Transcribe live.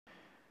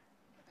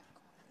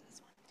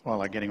while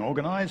they're getting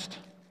organised,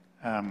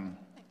 we're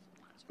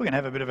going to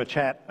have a bit of a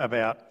chat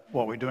about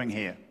what we're doing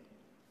here.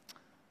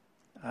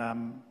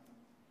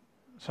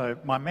 So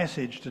my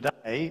message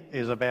today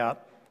is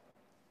about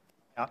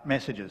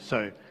messages.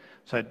 So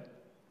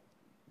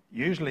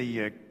usually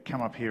you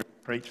come up here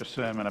and preach a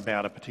sermon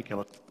about a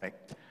particular topic,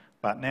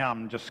 but now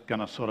I'm just going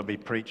to sort of be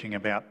preaching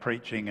about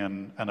preaching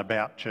and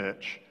about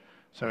church.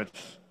 So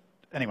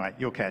anyway,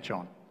 you'll catch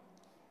on.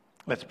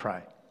 Let's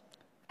pray.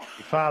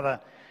 Father,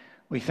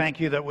 we thank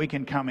you that we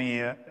can come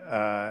here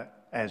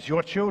as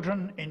your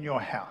children in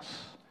your house.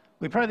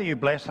 We pray that you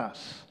bless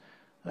us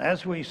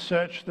as we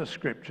search the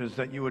scriptures,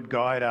 that you would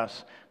guide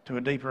us to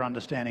a deeper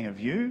understanding of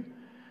you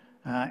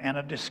and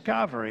a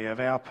discovery of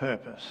our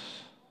purpose.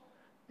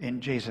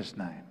 In Jesus'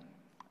 name,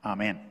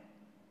 amen.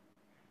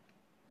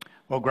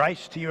 Well,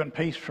 grace to you and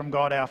peace from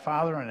God our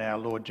Father and our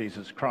Lord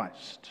Jesus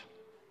Christ.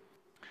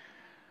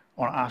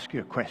 I want to ask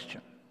you a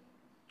question.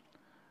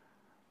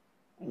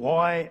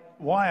 Why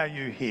are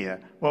you here?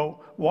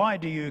 Well, why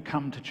do you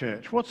come to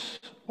church? What's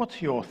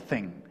your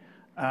thing?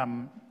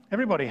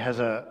 Everybody has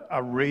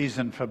a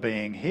reason for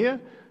being here.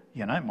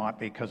 You know, it might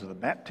be because of the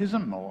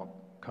baptism or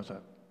because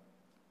of,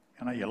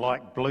 you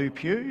like blue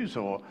pews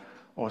or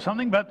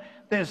something, but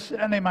there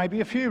may be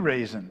a few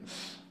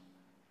reasons.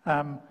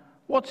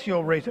 What's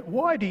your reason?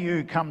 Why do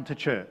you come to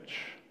church?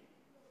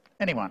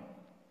 Anyone?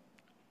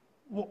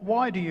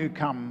 Why do you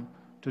come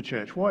to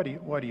church? Why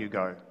do you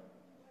go?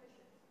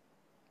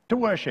 To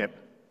worship.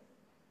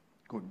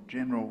 Good,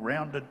 general,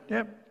 rounded,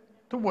 yep.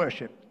 To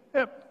worship,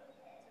 yep.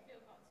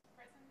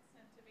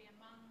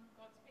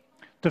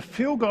 To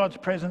feel God's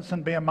presence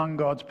and be among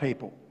God's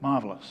people.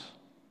 Marvellous.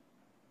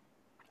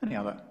 Any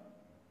other?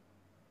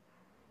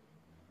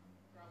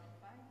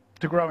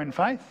 To grow in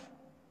faith?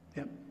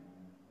 Yep.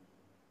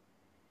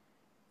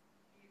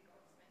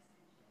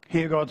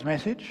 Hear God's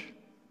message.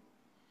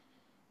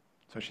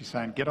 So she's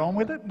saying, get on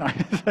with it? No.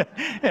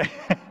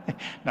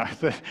 No.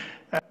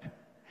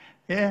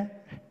 Yeah.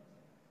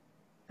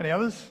 Any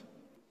others?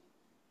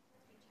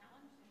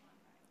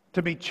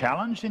 To be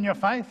challenged in your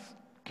faith.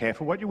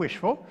 Careful what you wish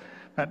for.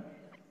 But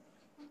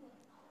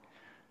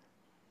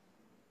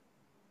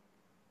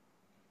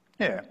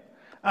yeah.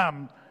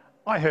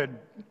 I heard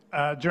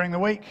during the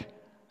week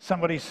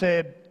somebody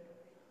said,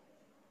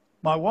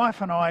 my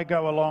wife and I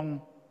go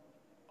along,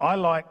 I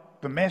like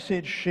the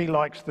message, she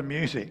likes the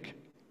music.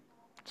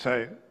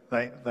 So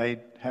they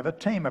have a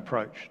team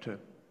approach to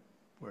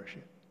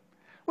worship.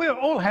 We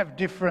all have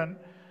different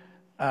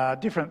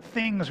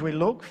things we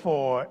look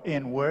for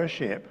in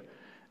worship.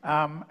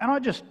 And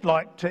I'd just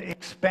like to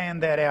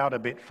expand that out a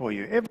bit for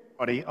you.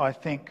 Everybody, I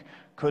think,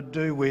 could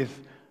do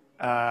with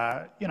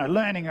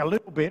learning a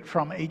little bit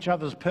from each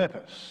other's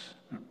purpose.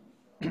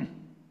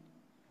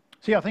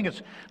 See, I think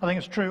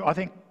it's true. I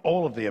think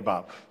all of the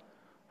above,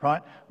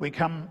 right? We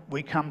come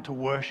to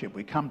worship.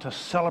 We come to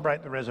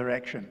celebrate the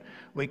resurrection.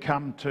 We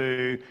come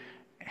to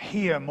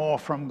hear more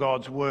from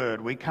God's word.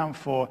 We come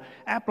for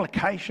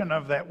application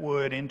of that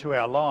word into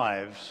our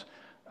lives.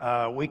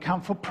 We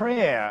come for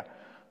prayer.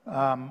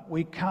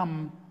 We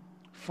come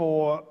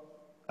for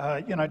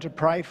to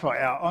pray for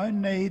our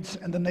own needs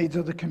and the needs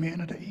of the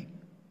community.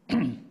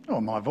 Oh,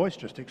 my voice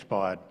just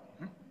expired.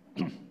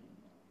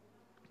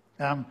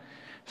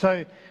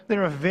 So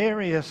there are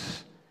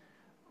various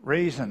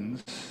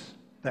reasons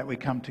that we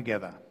come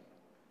together.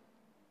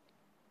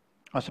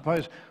 I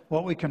suppose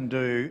what we can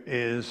do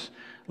is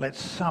let's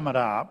sum it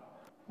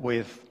up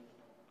with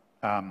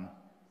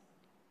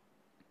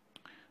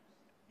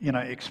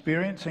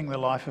experiencing the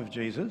life of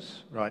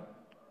Jesus, right?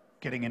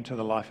 Getting into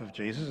the life of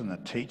Jesus and the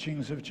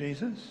teachings of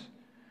Jesus.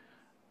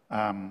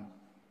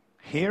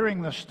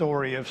 Hearing the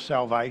story of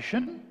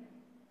salvation,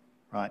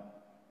 right?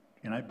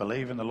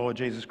 Believe in the Lord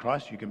Jesus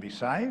Christ, you can be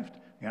saved.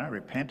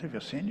 Repent of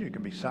your sin, you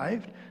can be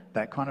saved.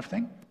 That kind of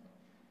thing.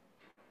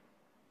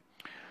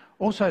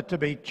 Also, to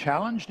be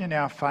challenged in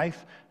our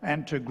faith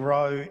and to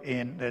grow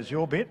in, there's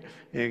your bit,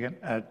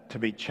 to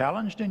be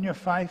challenged in your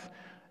faith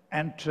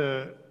and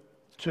to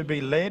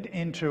be led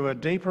into a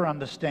deeper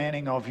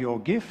understanding of your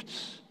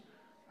gifts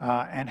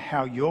and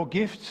how your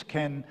gifts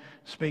can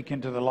speak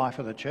into the life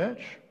of the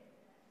church.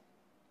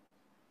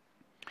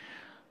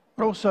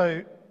 But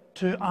also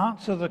to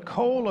answer the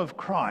call of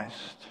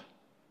Christ,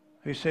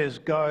 who says,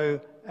 go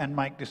and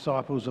make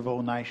disciples of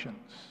all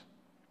nations.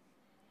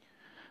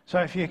 So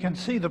if you can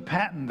see the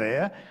pattern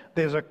there,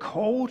 there's a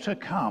call to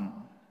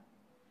come.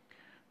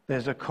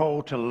 There's a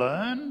call to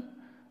learn,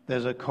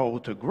 there's a call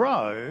to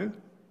grow,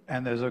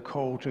 and there's a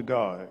call to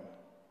go.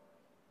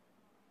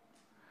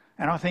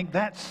 And I think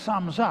that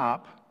sums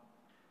up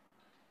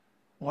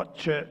what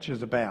church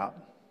is about.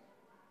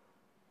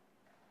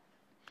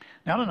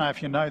 Now, I don't know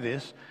if you know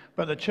this,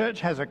 but the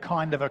church has a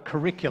kind of a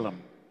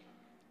curriculum.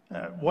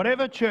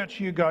 Whatever church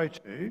you go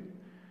to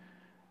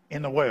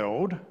in the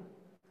world,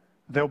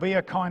 there'll be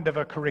a kind of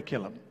a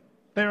curriculum.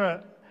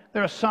 There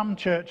are some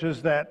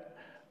churches that,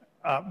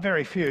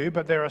 very few,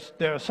 but there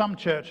are some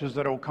churches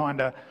that will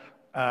kind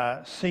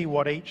of see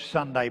what each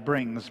Sunday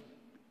brings,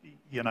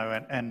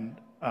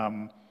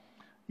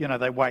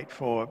 they wait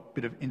for a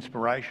bit of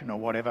inspiration or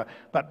whatever.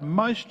 But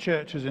most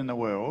churches in the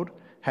world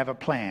have a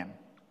plan.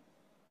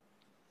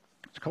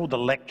 It's called the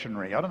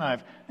lectionary. I don't know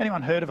if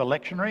anyone heard of a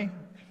lectionary?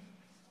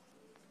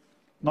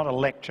 Not a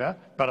lecture,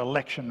 but a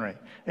lectionary.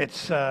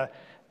 It's an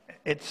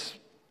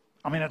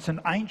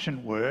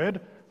ancient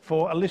word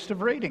for a list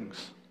of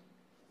readings,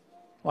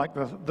 like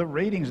the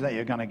readings that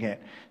you're going to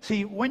get.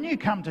 See, when you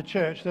come to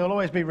church, there'll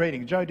always be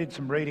readings. Joe did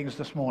some readings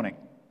this morning.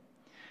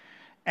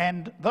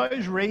 And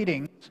those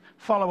readings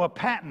follow a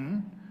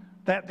pattern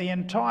that the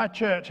entire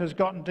church has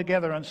gotten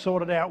together and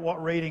sorted out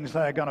what readings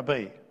they are going to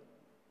be.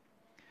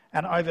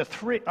 And over a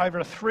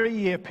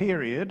 3-year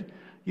period,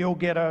 you'll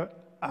get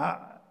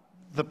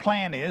the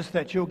plan is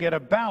that you'll get a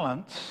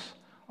balance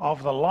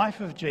of the life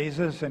of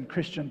Jesus and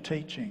Christian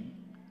teaching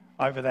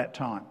over that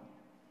time.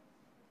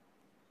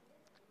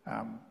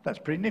 That's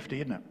pretty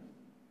nifty, isn't it?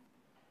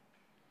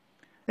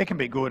 It can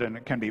be good and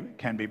it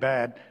can be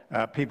bad.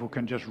 People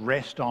can just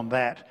rest on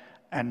that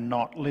and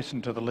not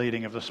listen to the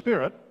leading of the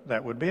Spirit.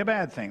 That would be a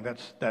bad thing.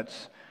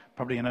 That's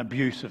probably an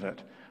abuse of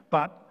it.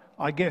 But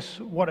I guess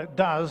what it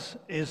does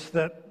is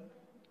that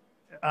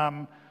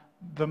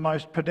the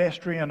most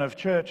pedestrian of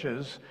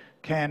churches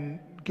can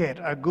get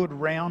a good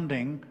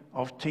rounding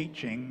of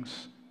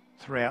teachings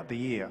throughout the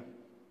year.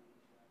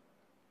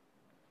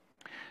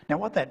 Now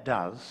what that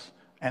does,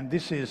 and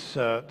this is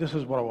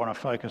what I want to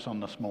focus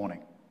on this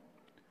morning,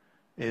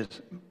 is,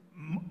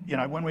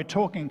 when we're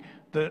talking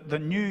the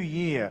new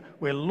year,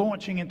 we're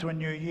launching into a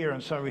new year,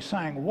 and so we're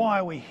saying, why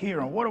are we here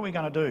and what are we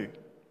going to do?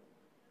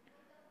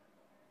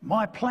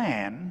 My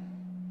plan,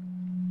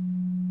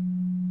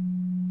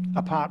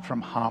 apart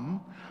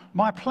from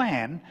my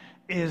plan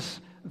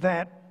is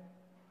that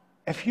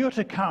if you're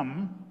to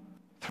come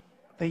through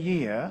the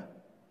year,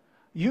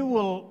 you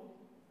will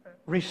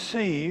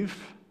receive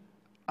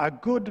a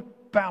good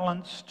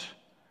balanced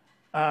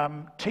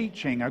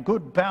teaching, a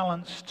good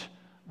balanced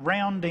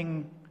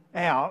rounding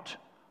out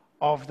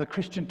of the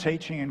Christian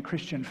teaching and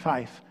Christian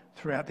faith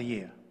throughout the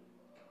year.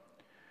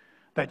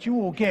 That you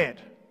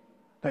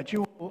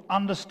will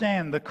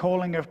understand the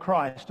calling of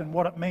Christ and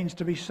what it means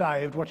to be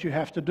saved, what you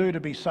have to do to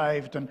be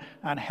saved, and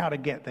how to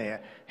get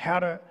there.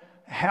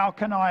 How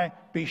can I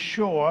be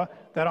sure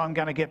that I'm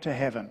going to get to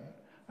heaven?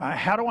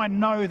 How do I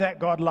know that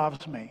God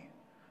loves me?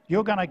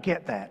 You're going to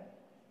get that,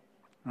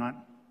 right?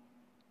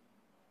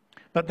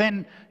 But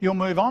then you'll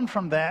move on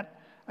from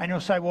that and you'll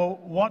say, well,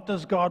 what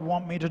does God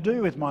want me to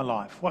do with my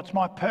life? What's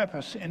my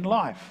purpose in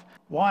life?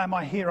 Why am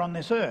I here on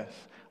this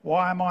earth?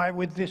 Why am I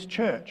with this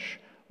church?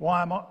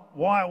 Why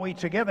are we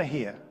together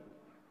here?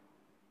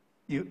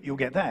 You'll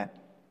get that.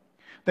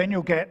 Then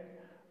you'll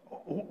get,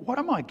 what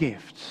are my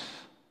gifts?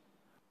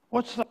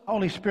 What's the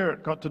Holy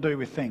Spirit got to do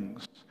with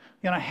things?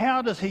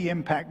 How does he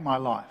impact my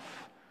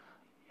life?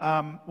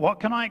 What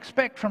can I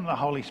expect from the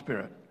Holy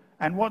Spirit?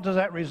 And what does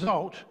that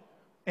result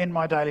in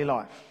my daily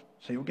life?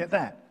 So you'll get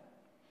that.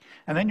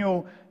 And then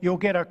you'll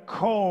get a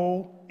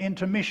call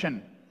into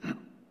mission.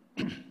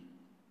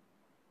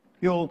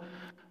 You'll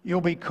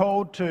be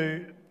called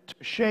to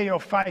share your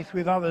faith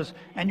with others,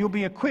 and you'll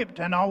be equipped,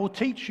 and I will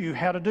teach you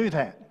how to do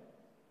that.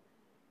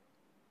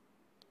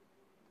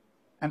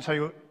 And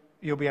so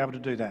you'll be able to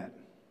do that.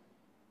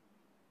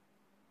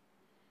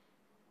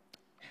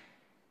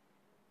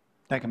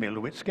 That can be a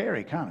little bit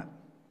scary, can't it?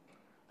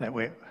 That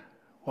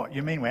what,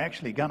 you mean we're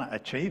actually going to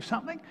achieve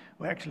something?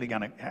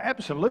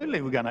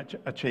 Absolutely we're going to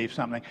achieve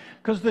something.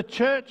 Because the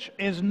church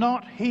is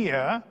not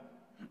here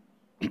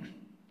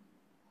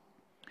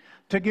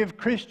to give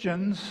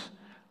Christians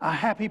a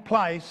happy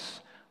place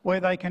where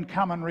they can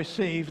come and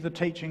receive the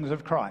teachings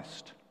of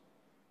Christ.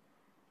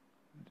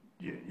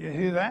 You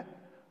hear that?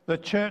 The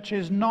church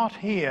is not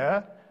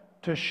here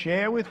to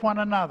share with one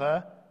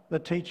another the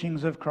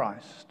teachings of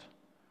Christ.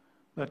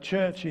 The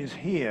church is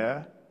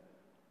here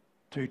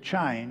to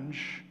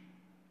change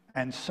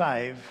and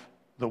save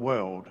the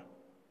world.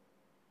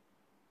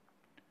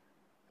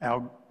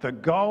 The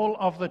goal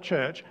of the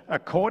church,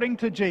 according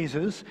to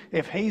Jesus,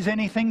 if he's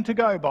anything to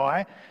go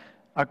by,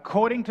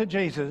 according to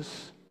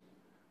Jesus,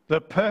 the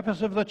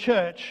purpose of the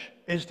church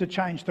is to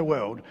change the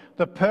world.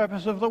 The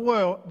purpose of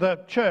the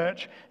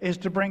church is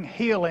to bring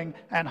healing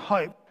and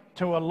hope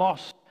to a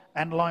lost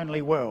and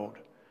lonely world.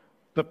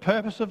 The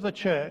purpose of the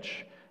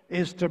church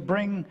is to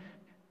bring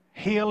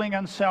healing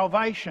and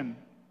salvation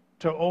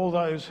to all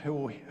those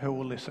who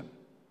will listen.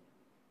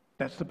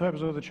 That's the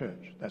purpose of the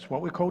church. That's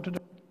what we're called to do.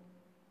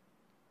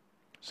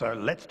 So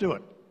let's do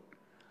it.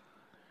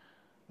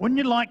 Wouldn't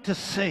you like to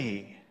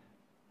see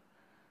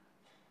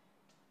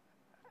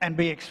and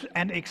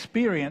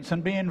experience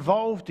and be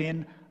involved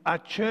in a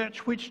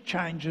church which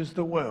changes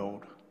the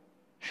world?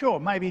 Sure,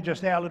 maybe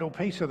just our little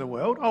piece of the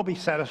world. I'll be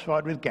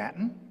satisfied with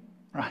Gatton,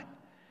 right?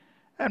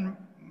 And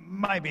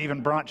maybe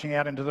even branching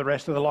out into the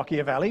rest of the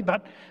Lockyer Valley.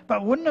 But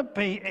wouldn't it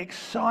be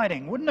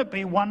exciting? Wouldn't it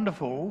be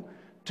wonderful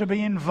to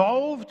be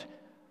involved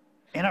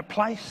in a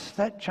place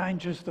that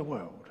changes the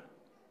world?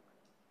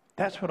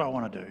 That's what I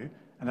want to do,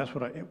 and that's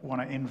what I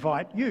want to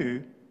invite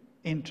you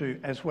into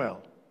as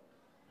well.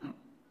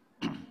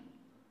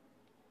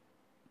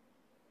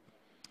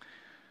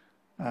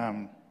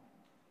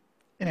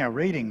 in our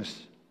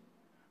readings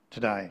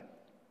today.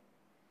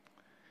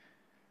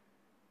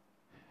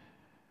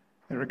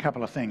 There are a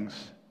couple of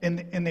things.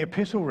 In the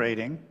epistle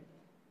reading,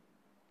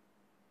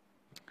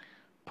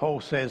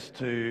 Paul says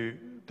to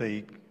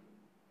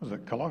was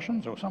it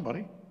Colossians or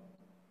somebody?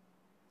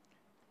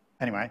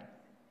 Anyway,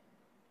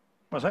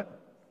 was it?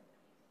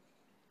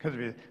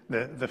 Because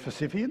of the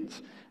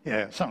Philippians?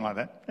 Yeah, something like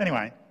that.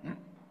 Anyway,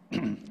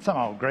 some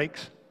old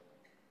Greeks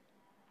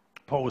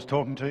Paul was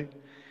talking to.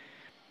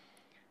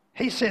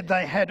 He said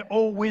they had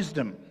all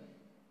wisdom,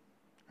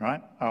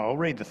 right? Oh, I'll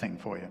read the thing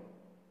for you.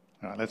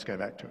 All right, let's go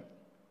back to it.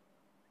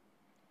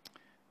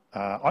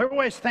 I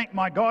always thank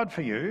my God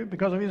for you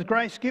because of his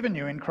grace given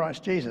you in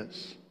Christ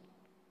Jesus.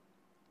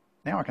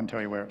 Now I can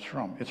tell you where it's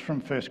from. It's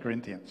from 1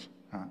 Corinthians.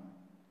 Right.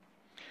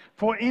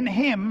 For in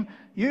him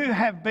you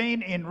have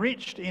been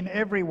enriched in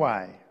every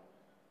way,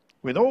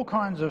 with all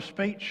kinds of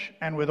speech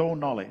and with all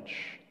knowledge.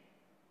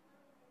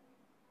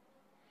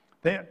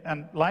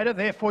 And later,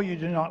 therefore you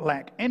do not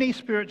lack any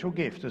spiritual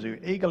gift as you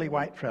eagerly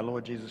wait for our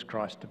Lord Jesus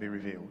Christ to be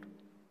revealed.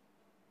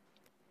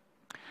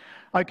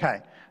 Okay,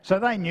 so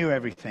they knew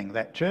everything,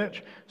 that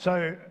church.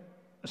 So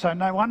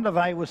no wonder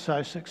they were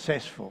so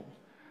successful,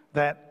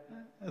 that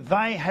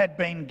they had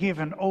been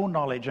given all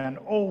knowledge and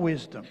all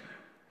wisdom.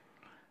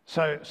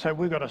 So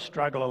we've got to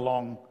struggle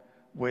along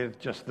with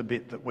just the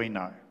bit that we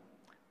know.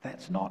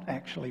 That's not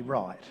actually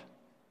right.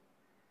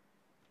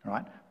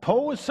 Right?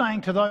 Paul was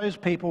saying to those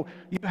people,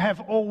 you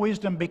have all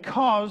wisdom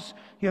because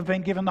you have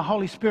been given the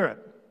Holy Spirit.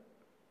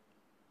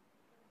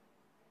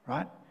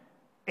 Right?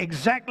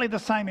 Exactly the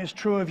same is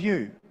true of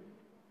you.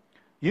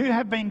 You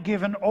have been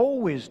given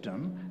all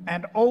wisdom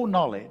and all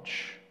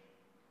knowledge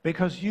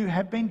because you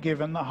have been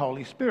given the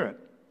Holy Spirit.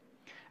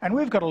 And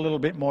we've got a little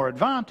bit more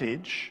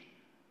advantage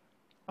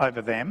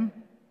over them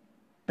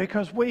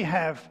because we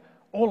have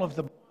all of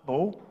the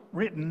Bible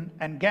written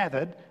and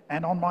gathered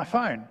and on my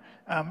phone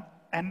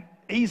and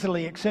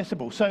easily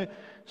accessible. So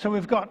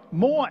we've got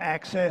more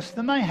access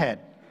than they had.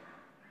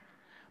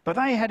 But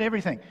they had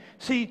everything.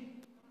 See,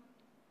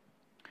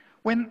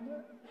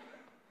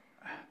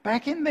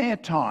 back in their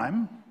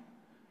time,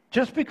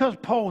 just because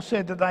Paul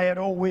said that they had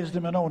all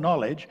wisdom and all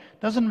knowledge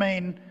doesn't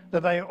mean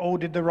that they all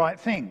did the right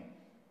thing.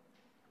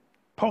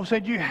 Paul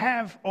said you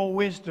have all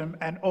wisdom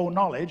and all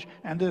knowledge,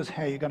 and this is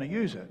how you're going to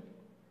use it.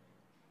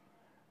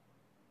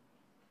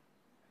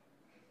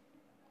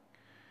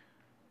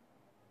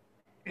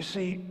 You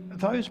see,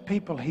 those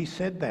people he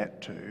said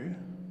that to,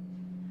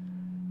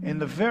 in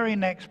the very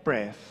next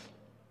breath,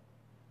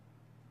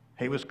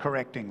 he was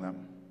correcting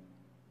them.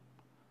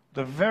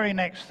 The very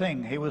next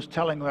thing, he was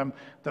telling them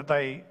that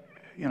they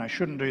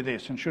shouldn't do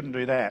this and shouldn't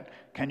do that.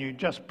 Can you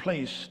just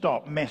please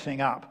stop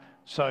messing up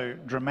so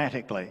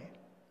dramatically?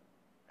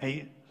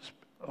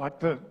 Like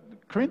the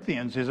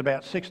Corinthians is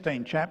about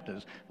 16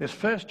 chapters. This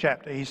first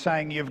chapter, he's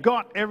saying you've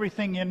got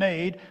everything you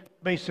need to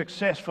be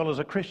successful as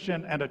a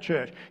Christian and a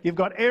church. You've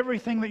got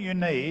everything that you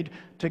need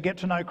to get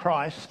to know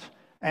Christ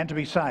and to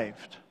be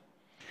saved.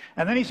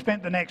 And then he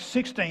spent the next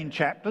 16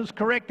 chapters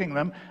correcting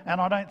them, and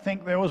I don't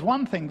think there was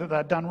one thing that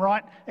they'd done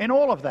right in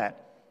all of that.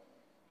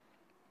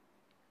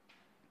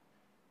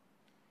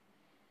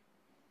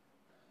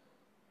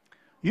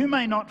 You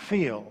may not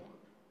feel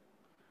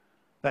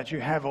that you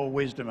have all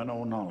wisdom and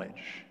all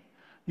knowledge.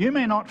 You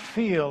may not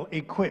feel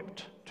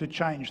equipped to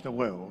change the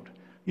world.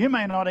 You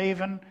may not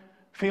even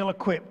feel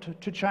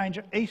equipped to change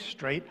East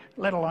Street,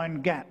 let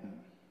alone Gatton.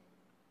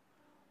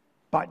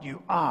 But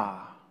you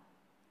are.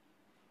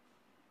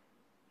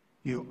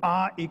 You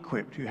are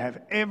equipped. You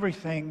have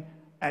everything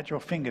at your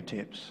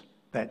fingertips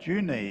that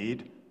you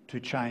need to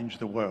change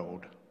the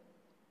world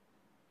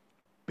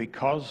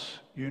because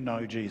you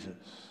know Jesus.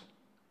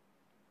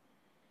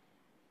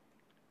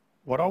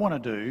 What I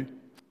want to do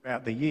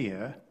throughout the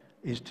year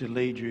is to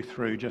lead you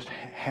through just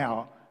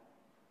how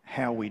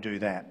we do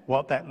that,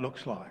 what that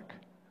looks like,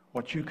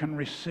 what you can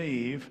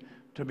receive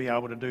to be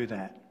able to do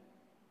that.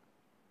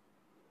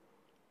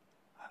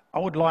 I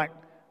would like,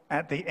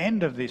 at the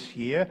end of this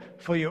year,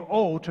 for you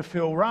all to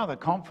feel rather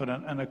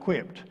confident and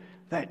equipped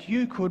that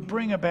you could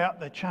bring about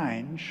the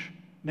change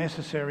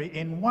necessary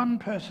in one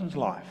person's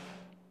life,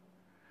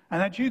 and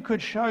that you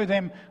could show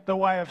them the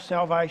way of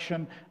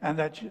salvation, and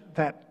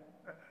that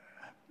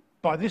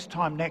by this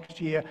time next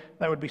year,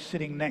 they would be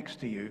sitting next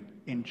to you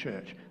in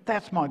church.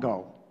 That's my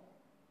goal.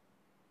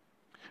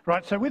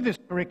 Right, so with this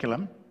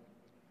curriculum,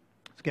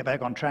 let's get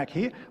back on track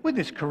here. With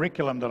this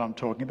curriculum that I'm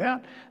talking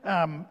about,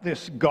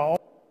 this goal,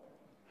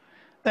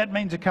 that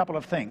means a couple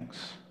of things.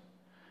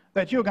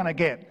 That you're going to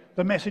get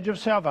the message of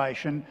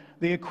salvation,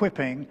 the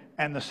equipping,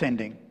 and the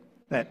sending.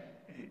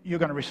 That you're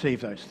going to receive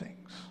those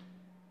things.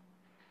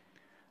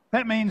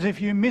 That means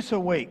if you miss a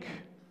week,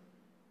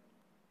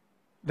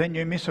 then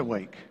you miss a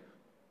week.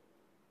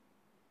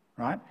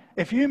 Right?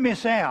 If you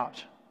miss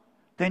out,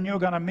 then you're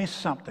going to miss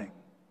something.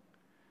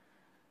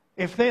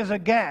 If there's a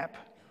gap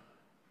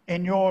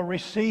in your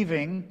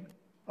receiving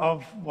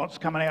of what's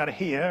coming out of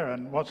here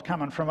and what's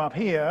coming from up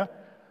here,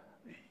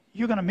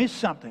 you're going to miss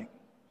something.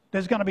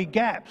 There's going to be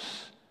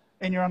gaps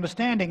in your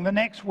understanding, the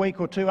next week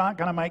or two aren't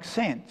going to make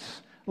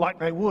sense like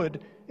they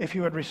would if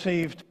you had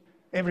received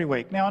every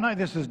week. Now, I know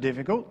this is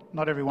difficult.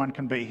 Not everyone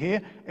can be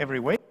here every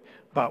week,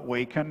 but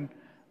we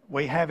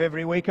have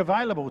every week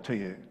available to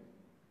you.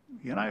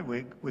 You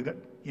know,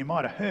 you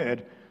might have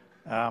heard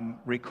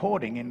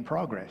recording in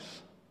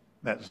progress.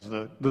 That's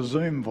the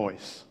Zoom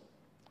voice,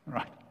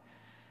 right?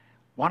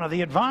 One of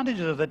the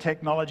advantages of the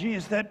technology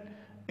is that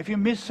if you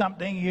miss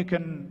something, you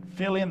can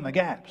fill in the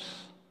gaps.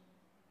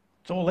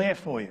 It's all there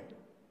for you.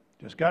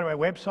 Just go to our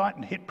website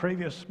and hit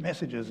previous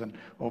messages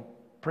or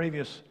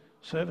previous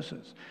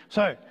services.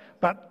 So,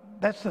 but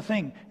that's the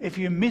thing. If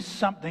you miss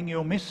something,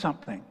 you'll miss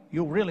something.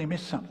 You'll really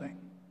miss something.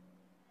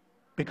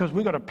 Because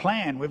we've got a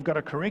plan, we've got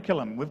a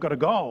curriculum, we've got a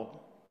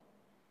goal.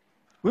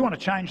 We want to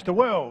change the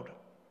world.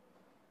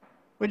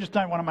 We just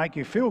don't want to make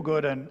you feel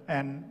good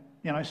and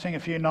you know, sing a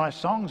few nice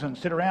songs and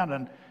sit around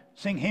and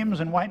sing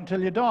hymns and wait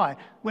until you die.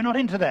 We're not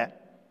into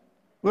that.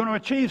 We want to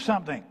achieve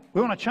something.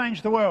 We want to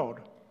change the world.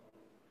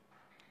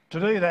 To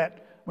do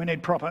that, we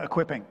need proper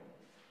equipping.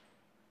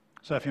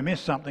 So if you miss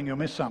something, you'll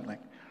miss something.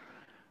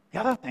 The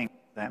other thing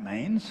that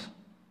means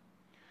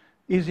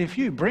is if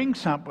you bring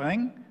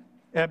somebody,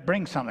 then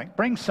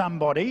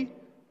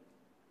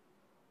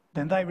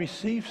they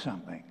receive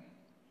something.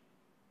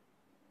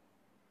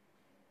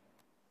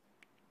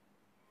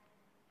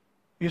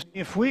 You see,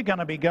 if we're going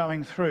to be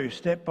going through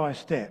step by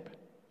step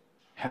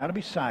how to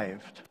be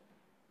saved,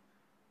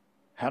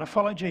 how to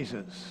follow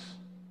Jesus,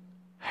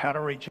 how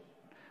to reach,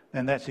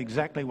 then that's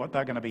exactly what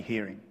they're going to be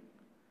hearing.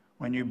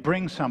 When you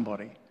bring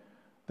somebody,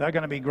 they're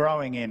going to be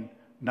growing in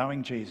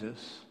knowing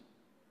Jesus,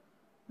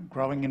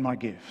 growing in my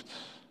gifts,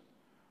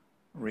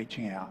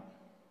 reaching out.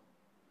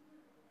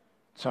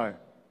 So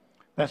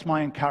that's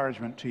my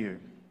encouragement to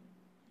you.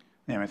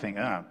 Now I think,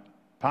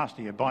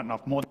 Pastor, you're biting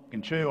off more than you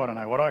can chew. I don't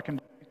know what I can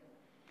do.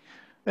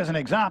 There's an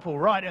example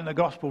right in the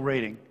gospel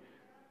reading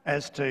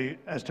as to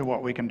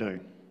what we can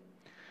do.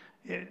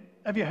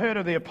 Have you heard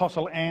of the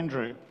Apostle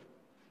Andrew?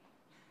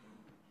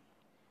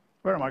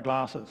 Where are my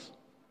glasses?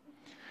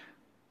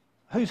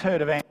 Who's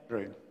heard of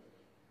Andrew?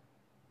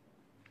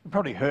 You've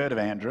probably heard of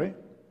Andrew.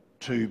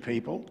 2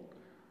 people.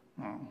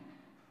 Oh,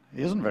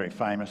 he isn't very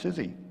famous, is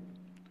he?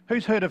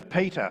 Who's heard of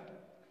Peter?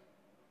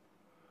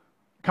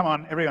 Come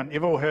on, everyone,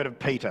 you've all heard of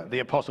Peter, the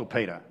Apostle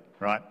Peter,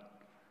 right?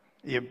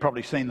 You've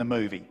probably seen the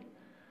movie.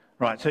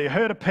 Right, so you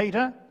heard of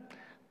Peter,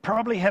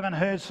 probably haven't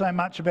heard so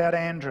much about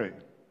Andrew.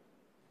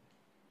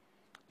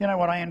 You know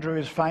what Andrew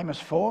is famous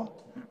for?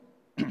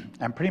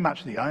 And pretty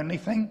much the only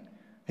thing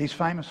he's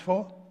famous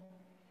for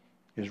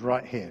is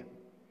right here.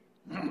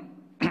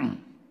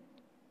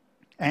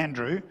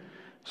 Andrew,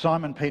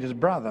 Simon Peter's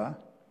brother,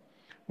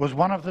 was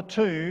one of the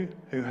 2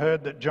 who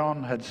heard that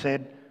John had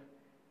said,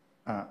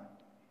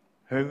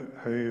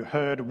 who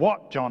heard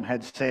what John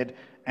had said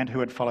and who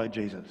had followed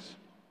Jesus.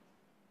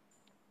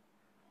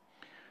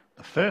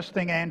 The first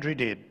thing Andrew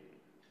did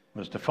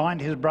was to find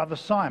his brother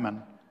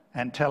Simon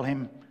and tell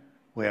him,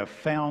 "We have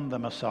found the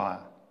Messiah,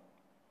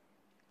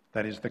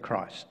 that is the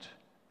Christ,"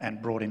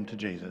 and brought him to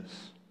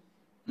Jesus.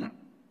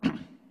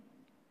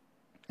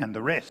 And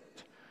the rest,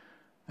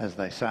 as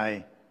they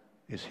say,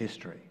 is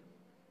history.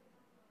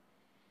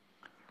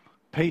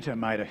 Peter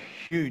made a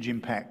huge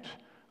impact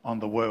on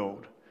the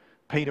world.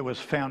 Peter was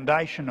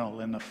foundational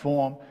in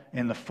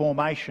the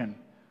formation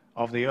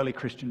of the early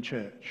Christian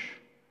church.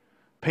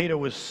 Peter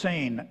was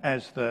seen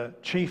as the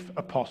chief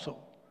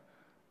apostle.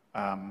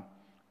 A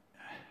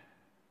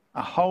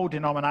whole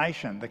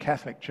denomination, the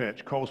Catholic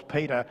Church, calls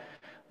Peter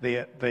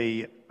the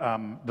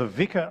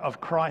vicar of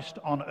Christ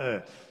on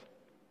earth.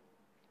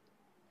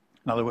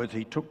 In other words,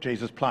 he took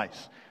Jesus'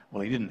 place.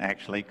 Well, he didn't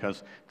actually,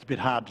 because it's a bit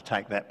hard to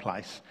take that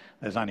place.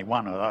 There's only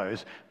one of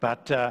those.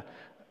 But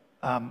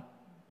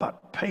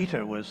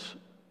Peter was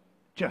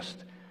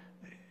just,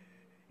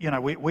 you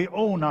know, we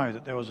all know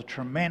that there was a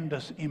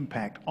tremendous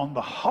impact on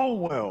the whole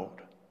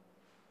world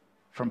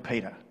from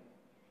Peter.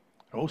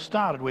 It all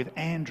started with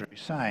Andrew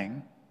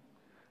saying,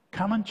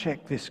 "Come and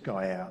check this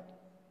guy out."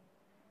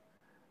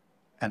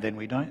 And then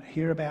we don't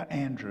hear about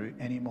Andrew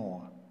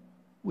anymore.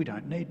 We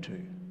don't need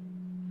to.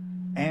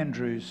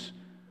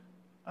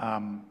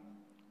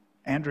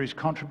 Andrew's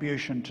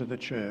contribution to the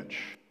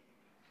church,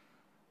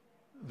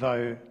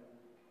 though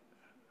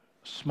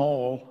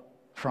small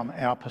from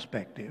our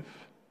perspective,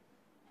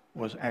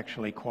 was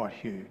actually quite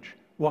huge.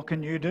 What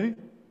can you do?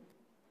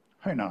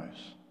 Who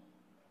knows?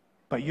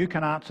 But you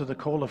can answer the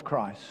call of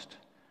Christ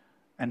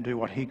and do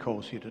what he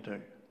calls you to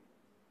do.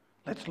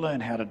 Let's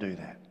learn how to do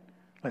that.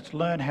 Let's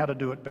learn how to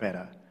do it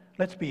better.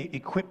 Let's be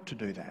equipped to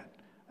do that.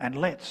 And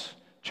let's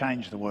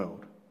change the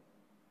world.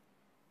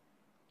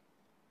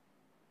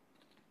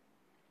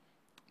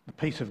 The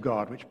peace of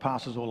God, which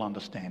passes all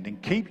understanding,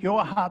 keep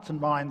your hearts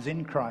and minds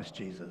in Christ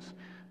Jesus,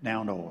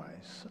 now and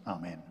always.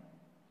 Amen.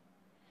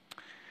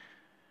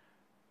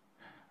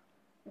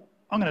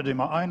 I'm going to do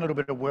my own little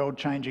bit of world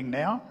changing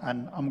now,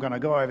 and I'm going to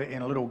go over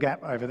in a little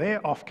gap over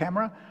there, off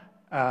camera.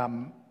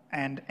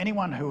 And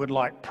anyone who would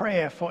like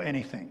prayer for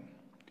anything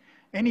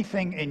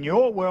in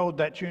your world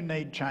that you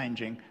need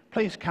changing,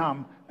 please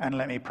come and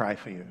let me pray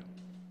for you.